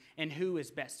you and who is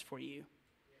best for you.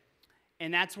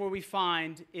 And that's where we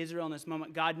find Israel in this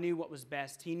moment. God knew what was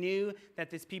best. He knew that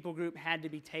this people group had to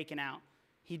be taken out.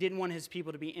 He didn't want his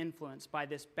people to be influenced by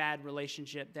this bad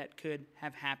relationship that could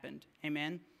have happened.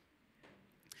 Amen?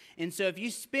 And so if you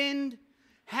spend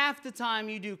half the time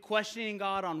you do questioning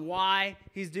God on why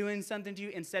he's doing something to you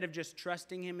instead of just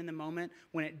trusting him in the moment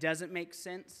when it doesn't make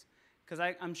sense, because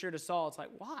I'm sure to Saul it's like,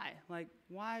 why?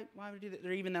 Why would he do that?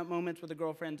 There are even that moments with the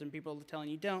girlfriends and people telling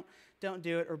you, don't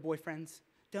do it, or boyfriends,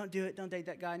 don't do it, don't date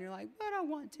that guy. And you're like, but I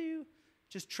want to.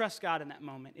 Just trust God in that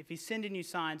moment. If he's sending you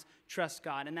signs, trust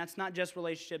God. And that's not just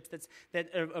relationships,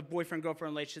 of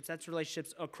boyfriend-girlfriend relationships, that's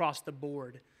relationships across the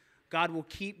board. God will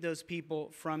keep those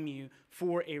people from you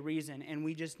for a reason, and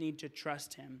we just need to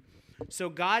trust him. So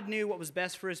God knew what was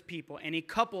best for his people, and he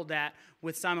coupled that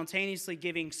with simultaneously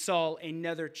giving Saul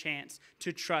another chance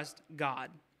to trust God.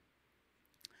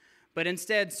 But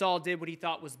instead, Saul did what he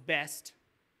thought was best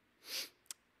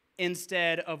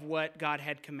instead of what God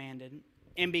had commanded.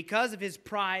 And because of his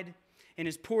pride and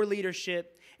his poor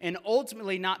leadership and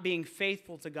ultimately not being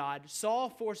faithful to God, Saul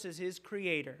forces his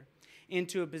creator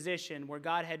into a position where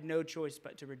God had no choice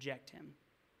but to reject him.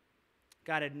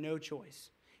 God had no choice.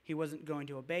 He wasn't going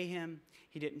to obey him.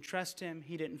 He didn't trust him.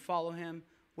 He didn't follow him.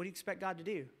 What do you expect God to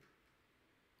do?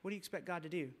 What do you expect God to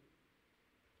do?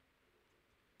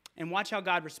 And watch how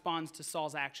God responds to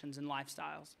Saul's actions and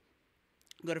lifestyles.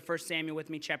 Go to 1 Samuel with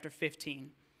me, chapter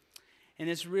 15. And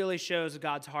this really shows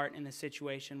God's heart in this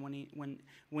situation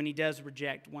when he does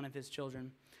reject one of his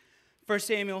children. 1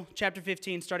 Samuel chapter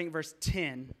 15, starting at verse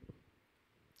 10.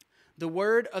 The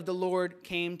word of the Lord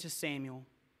came to Samuel.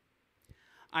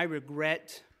 I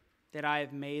regret that I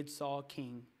have made Saul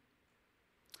king,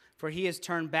 for he has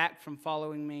turned back from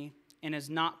following me and has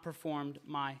not performed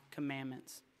my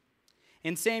commandments.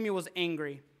 And Samuel was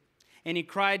angry, and he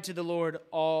cried to the Lord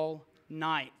all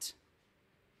night.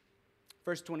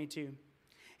 Verse 22.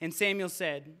 And Samuel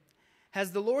said,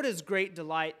 has the Lord as great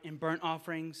delight in burnt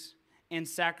offerings and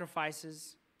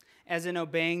sacrifices as in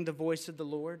obeying the voice of the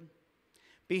Lord?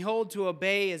 Behold, to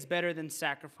obey is better than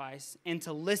sacrifice, and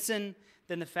to listen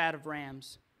than the fat of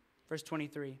rams. Verse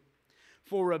 23.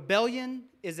 For rebellion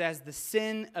is as the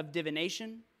sin of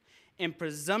divination, and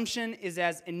presumption is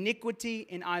as iniquity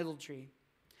and idolatry.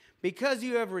 Because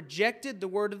you have rejected the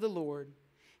word of the Lord,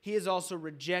 he has also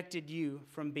rejected you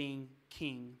from being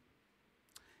king.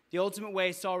 The ultimate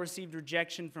way Saul received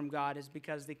rejection from God is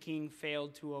because the king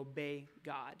failed to obey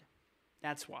God.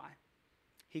 That's why.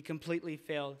 He completely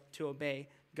failed to obey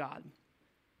God.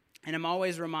 And I'm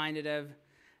always reminded of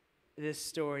this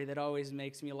story that always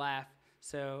makes me laugh.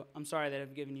 So I'm sorry that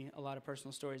I've given you a lot of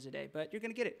personal stories today, but you're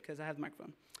going to get it because I have the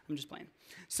microphone. I'm just playing.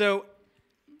 So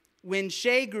when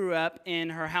Shay grew up in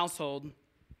her household,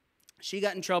 she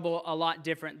got in trouble a lot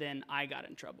different than I got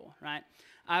in trouble, right?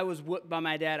 I was whooped by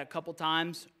my dad a couple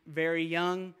times, very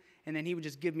young, and then he would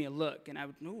just give me a look, and I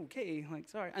would, okay,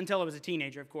 sorry, until I was a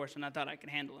teenager, of course, and I thought I could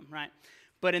handle him, right?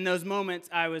 But in those moments,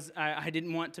 I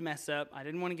didn't want to mess up. I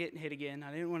didn't want to get hit again.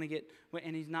 I didn't want to get,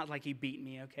 and he's not like he beat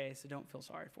me, okay, so don't feel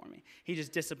sorry for me. He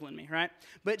just disciplined me, right?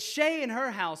 But Shay in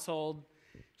her household,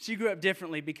 she grew up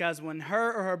differently because when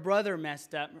her or her brother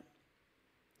messed up,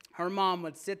 her mom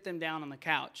would sit them down on the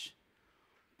couch,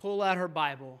 pull out her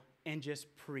Bible, and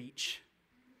just preach.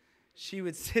 She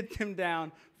would sit them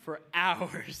down for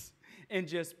hours and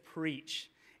just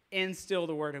preach. Instill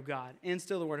the word of God.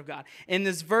 Instill the word of God. And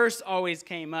this verse always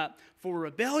came up. For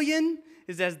rebellion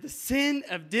is as the sin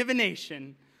of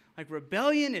divination. Like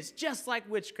rebellion is just like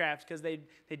witchcraft because they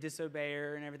disobey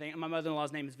her and everything. And my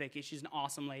mother-in-law's name is Vicky. She's an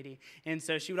awesome lady. And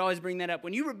so she would always bring that up.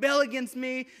 When you rebel against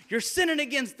me, you're sinning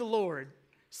against the Lord.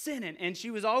 Sinning. And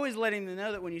she was always letting them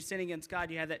know that when you sin against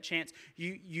God, you have that chance.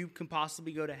 You can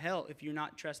possibly go to hell if you're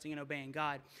not trusting and obeying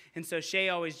God. And so Shay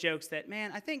always jokes that,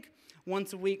 man, I think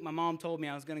once a week my mom told me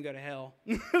I was going to go to hell.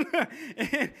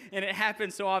 and it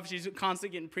happened so often. She's constantly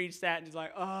getting preached at. And she's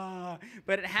like, oh.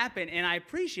 But it happened. And I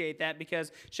appreciate that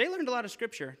because Shay learned a lot of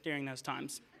scripture during those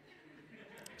times.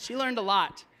 She learned a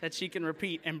lot that she can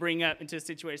repeat and bring up into a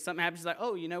situation. Something happens, she's like,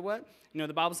 oh, you know what? You know what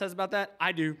the Bible says about that?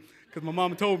 I do, because my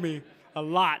mama told me. A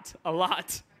lot.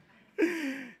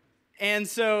 And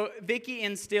so Vicky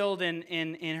instilled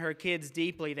in her kids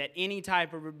deeply that any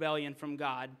type of rebellion from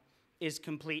God is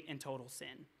complete and total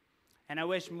sin. And I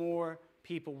wish more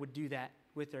people would do that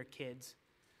with their kids.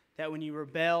 That when you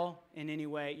rebel in any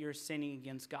way, you're sinning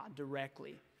against God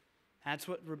directly. That's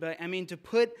what to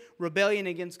put rebellion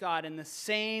against God in the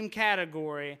same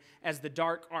category as the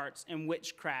dark arts and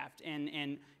witchcraft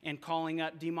and calling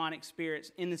up demonic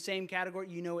spirits in the same category,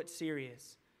 you know it's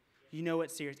serious. You know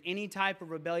it's serious. Any type of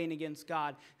rebellion against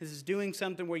God, this is doing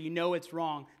something where you know it's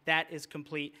wrong, that is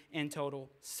complete and total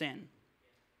sin.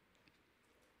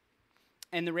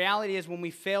 And the reality is when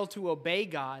we fail to obey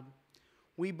God,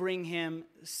 we bring him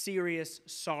serious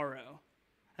sorrow.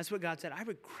 That's what God said. I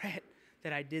regret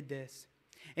that I did this.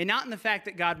 And not in the fact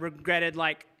that God regretted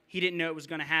like he didn't know it was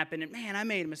going to happen. And man, I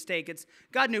made a mistake.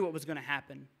 God knew what was going to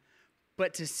happen.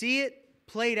 But to see it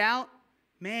played out,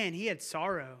 man, he had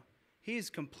sorrow. He is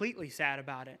completely sad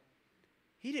about it.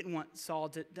 He didn't want Saul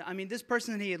to, this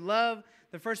person that he had loved,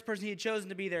 the first person he had chosen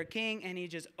to be their king, and he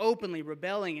just openly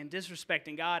rebelling and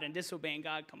disrespecting God and disobeying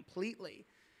God completely.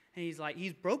 And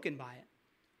he's broken by it.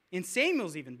 And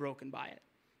Samuel's even broken by it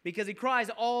because he cries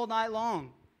all night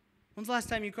long. When's the last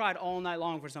time you cried all night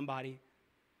long for somebody?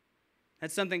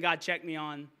 That's something God checked me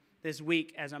on this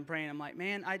week as I'm praying. I'm like,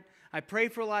 man, I pray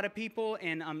for a lot of people,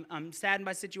 and I'm saddened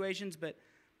by situations, but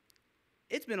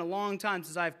it's been a long time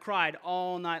since I've cried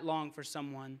all night long for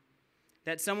someone.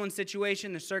 That someone's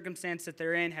situation, the circumstance that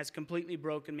they're in, has completely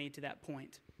broken me to that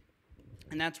point.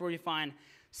 And that's where you find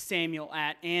Samuel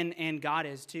at, and God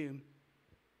is too.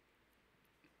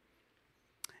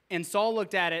 And Saul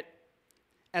looked at it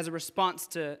as a response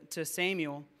to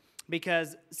Samuel,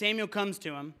 because Samuel comes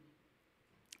to him,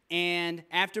 and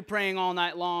after praying all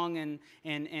night long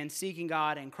and seeking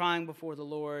God and crying before the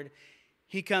Lord,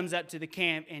 he comes up to the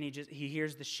camp and he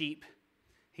hears the sheep.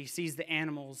 He sees the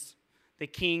animals. The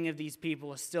king of these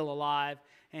people is still alive,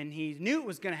 and he knew it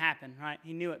was going to happen, right?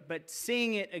 He knew it, but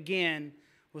seeing it again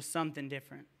was something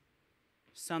different.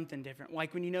 Something different.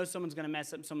 Like when you know someone's going to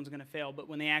mess up, someone's going to fail, but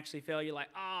when they actually fail, you're like,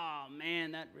 oh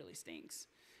man, that really stinks.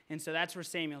 And so that's where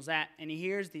Samuel's at, and he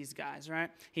hears these guys, right?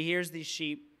 He hears these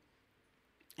sheep.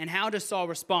 And how does Saul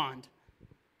respond?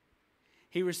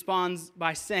 He responds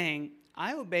by saying,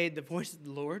 I obeyed the voice of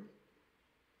the Lord.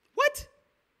 What?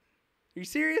 Are you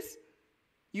serious?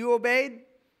 You obeyed?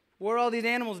 What are all these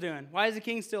animals doing? Why is the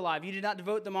king still alive? You did not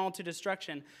devote them all to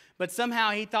destruction. But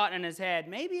somehow he thought in his head,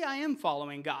 maybe I am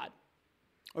following God.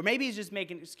 Or maybe he's just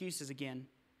making excuses again.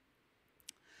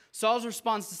 Saul's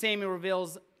response to Samuel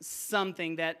reveals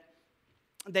something that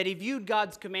he viewed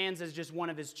God's commands as just one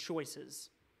of his choices.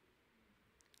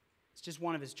 It's just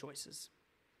one of his choices.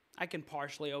 I can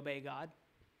partially obey God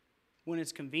when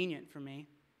it's convenient for me.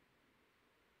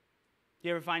 Do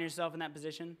you ever find yourself in that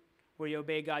position where you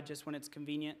obey God just when it's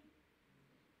convenient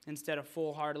instead of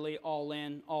full-heartedly, all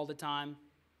in, all the time?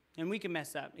 And we can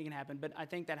mess up. It can happen. But I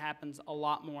think that happens a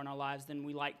lot more in our lives than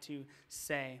we like to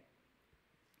say.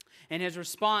 And his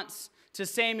response to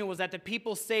Samuel was that the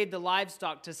people saved the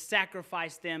livestock to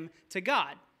sacrifice them to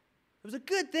God. It was a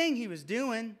good thing he was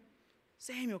doing.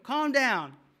 Samuel, calm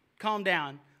down. Calm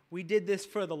down. We did this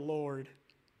for the Lord.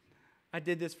 I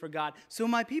did this for God. So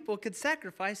my people could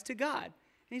sacrifice to God. And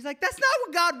he's like, that's not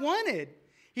what God wanted.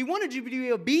 He wanted you to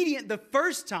be obedient the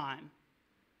first time,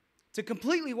 to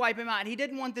completely wipe him out. And he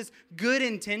didn't want this good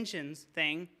intentions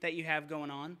thing that you have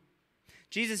going on.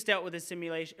 Jesus dealt with this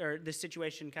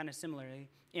situation kind of similarly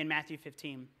in Matthew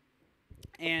 15.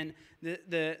 And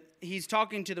he's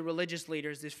talking to the religious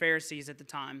leaders, the Pharisees at the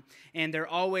time, and they're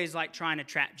always like trying to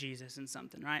trap Jesus in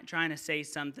something, right? Trying to say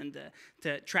something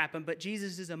to trap him. But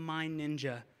Jesus is a mind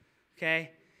ninja,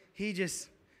 okay? You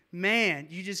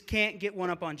just can't get one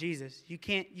up on Jesus. You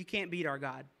can't beat our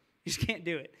God. You just can't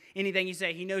do it. Anything you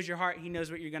say, he knows your heart. He knows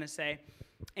what you're going to say.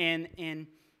 And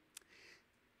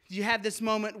you have this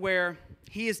moment where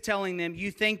he is telling them, you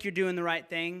think you're doing the right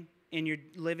thing and you're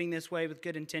living this way with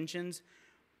good intentions,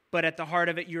 but at the heart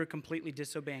of it, you're completely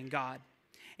disobeying God.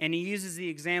 And he uses the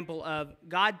example of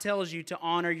God tells you to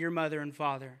honor your mother and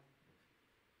father.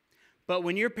 But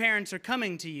when your parents are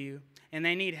coming to you and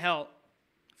they need help,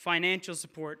 financial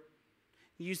support,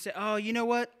 you say, oh, you know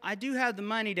what? I do have the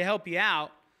money to help you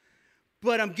out,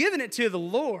 but I'm giving it to the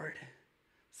Lord,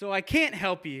 so I can't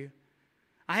help you.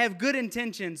 I have good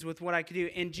intentions with what I could do.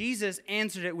 And Jesus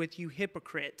answered it with, you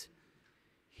hypocrite.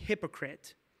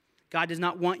 Hypocrite. God does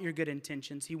not want your good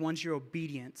intentions. He wants your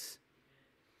obedience.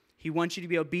 He wants you to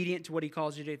be obedient to what he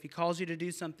calls you to do. If he calls you to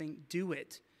do something, do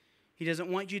it. He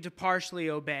doesn't want you to partially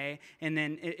obey, and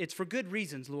then it's for good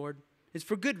reasons, Lord. It's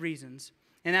for good reasons.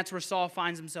 And that's where Saul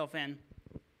finds himself in.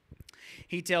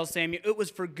 He tells Samuel it was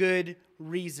for good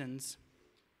reasons.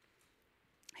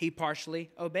 He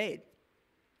partially obeyed.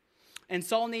 And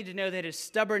Saul needed to know that his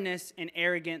stubbornness and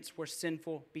arrogance were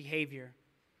sinful behavior.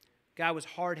 Guy was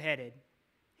hard-headed.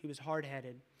 He was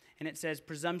hard-headed. And it says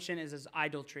presumption is as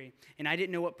idolatry. And I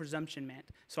didn't know what presumption meant,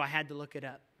 so I had to look it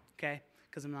up, okay?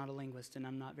 Because I'm not a linguist and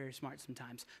I'm not very smart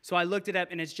sometimes. So I looked it up,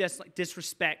 and it's just like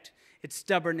disrespect. It's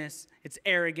stubbornness. It's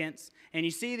arrogance. And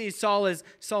you see Saul is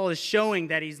showing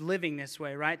that he's living this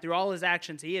way, right? Through all his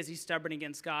actions, he's stubborn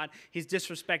against God. He's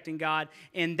disrespecting God.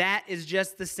 And that is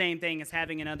just the same thing as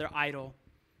having another idol,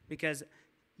 because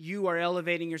you are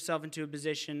elevating yourself into a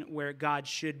position where God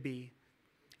should be.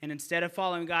 And instead of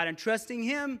following God and trusting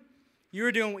Him,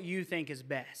 you're doing what you think is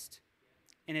best.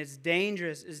 And it's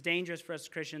dangerous for us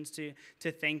Christians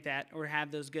to think that or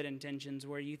have those good intentions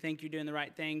where you think you're doing the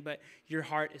right thing, but your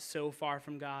heart is so far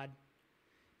from God.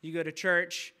 You go to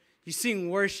church, you sing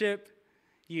worship,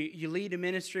 you lead a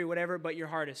ministry, whatever, but your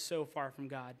heart is so far from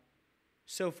God.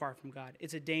 So far from God.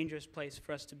 It's a dangerous place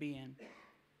for us to be in.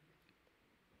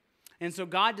 And so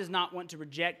God does not want to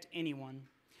reject anyone.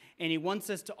 And He wants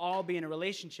us to all be in a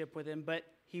relationship with Him, but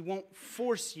He won't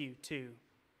force you to.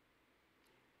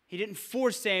 He didn't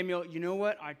force Samuel, you know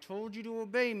what, I told you to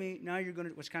obey me, now you're going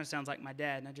to, which kind of sounds like my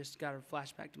dad, and I just got a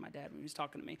flashback to my dad when he was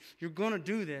talking to me. You're going to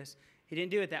do this. He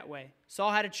didn't do it that way.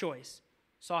 Saul had a choice.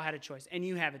 And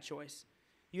you have a choice.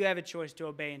 You have a choice to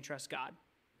obey and trust God.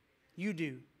 You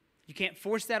do. You can't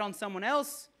force that on someone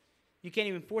else. You can't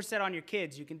even force that on your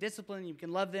kids. You can discipline, you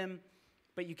can love them,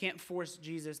 but you can't force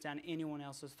Jesus down anyone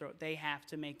else's throat. They have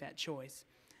to make that choice.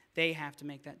 They have to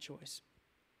make that choice.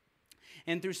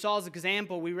 And through Saul's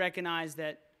example, we recognize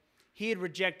that he had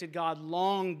rejected God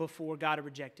long before God had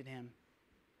rejected him.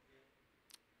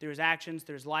 Through his actions,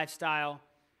 through his lifestyle,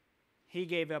 he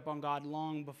gave up on God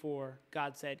long before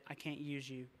God said, I can't use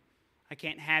you. I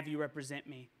can't have you represent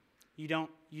me. You don't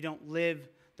live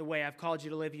the way I've called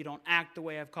you to live. You don't act the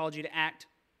way I've called you to act.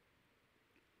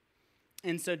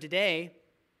 And so today,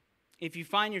 if you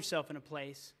find yourself in a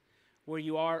place where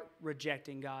you are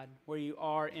rejecting God, where you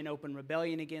are in open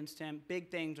rebellion against Him,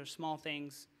 big things or small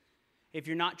things, if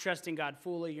you're not trusting God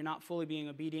fully, you're not fully being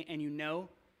obedient, and you know,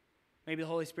 maybe the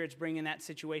Holy Spirit's bringing that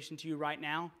situation to you right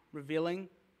now, revealing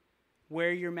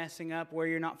where you're messing up, where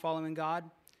you're not following God,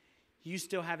 you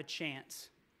still have a chance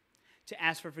to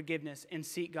ask for forgiveness and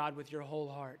seek God with your whole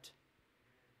heart.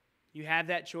 You have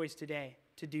that choice today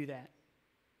to do that.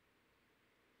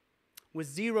 With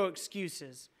zero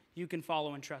excuses, you can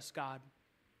follow and trust God.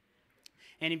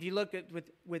 And if you look at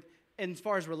with as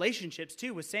far as relationships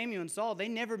too, with Samuel and Saul, they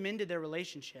never mended their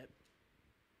relationship.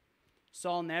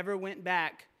 Saul never went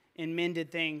back and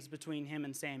mended things between him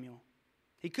and Samuel.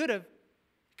 He could have,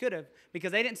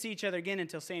 because they didn't see each other again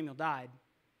until Samuel died.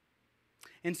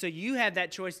 And so you have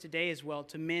that choice today as well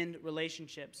to mend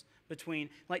relationships between,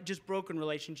 like just broken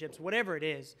relationships, whatever it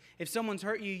is. If someone's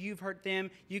hurt you, you've hurt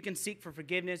them, you can seek for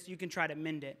forgiveness, you can try to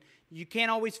mend it. You can't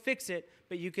always fix it,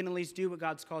 but you can at least do what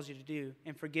God's calls you to do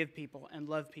and forgive people and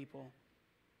love people.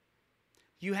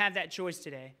 You have that choice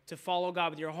today to follow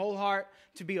God with your whole heart,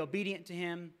 to be obedient to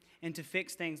Him, and to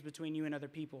fix things between you and other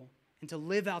people, and to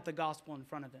live out the gospel in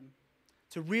front of them,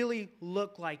 to really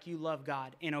look like you love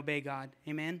God and obey God.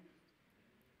 Amen?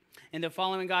 And that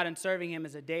following God and serving Him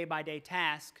is a day-by-day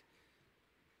task.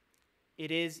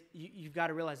 It is, you've got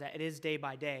to realize that. It is day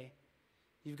by day.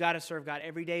 You've got to serve God.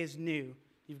 Every day is new.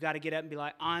 You've got to get up and be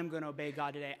like, I'm going to obey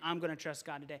God today. I'm going to trust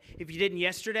God today. If you didn't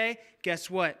yesterday, guess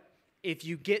what? If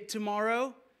you get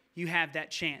tomorrow, you have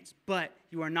that chance. But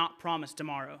you are not promised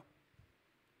tomorrow.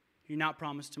 You're not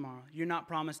promised tomorrow. You're not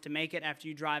promised to make it after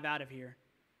you drive out of here.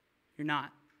 You're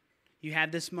not. You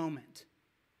have this moment.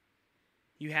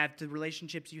 You have the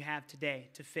relationships you have today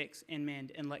to fix and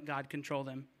mend and let God control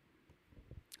them.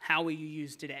 How will you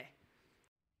use today?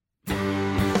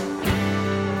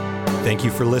 Thank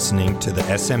you for listening to the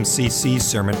SMCC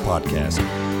Sermon Podcast.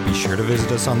 Be sure to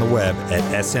visit us on the web at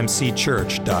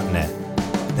smcchurch.net.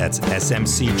 That's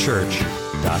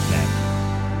smcchurch.net.